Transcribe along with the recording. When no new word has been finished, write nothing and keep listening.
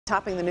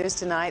Topping the news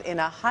tonight, in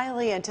a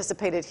highly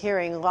anticipated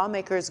hearing,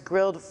 lawmakers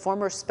grilled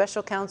former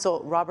special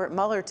counsel Robert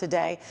Mueller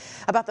today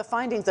about the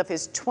findings of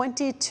his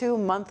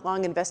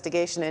 22-month-long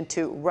investigation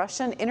into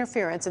Russian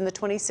interference in the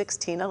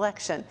 2016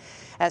 election.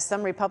 As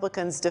some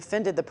Republicans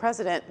defended the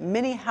president,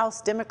 many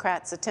House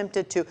Democrats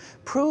attempted to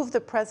prove the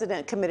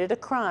president committed a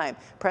crime,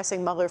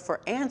 pressing Mueller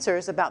for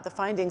answers about the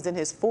findings in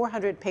his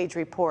 400-page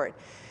report.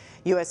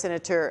 U.S.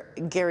 Senator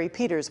Gary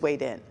Peters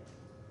weighed in.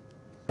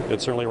 It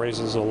certainly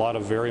raises a lot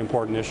of very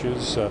important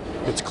issues.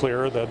 It's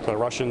clear that the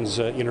Russians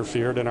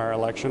interfered in our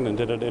election and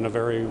did it in a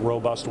very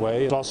robust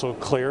way. It's also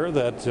clear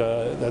that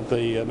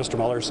Mr.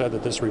 Mueller said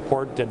that this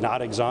report did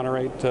not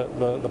exonerate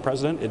the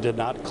president. It did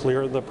not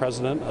clear the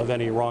president of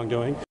any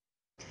wrongdoing.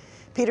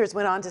 Peters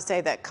went on to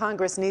say that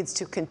Congress needs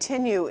to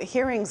continue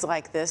hearings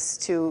like this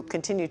to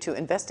continue to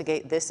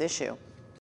investigate this issue.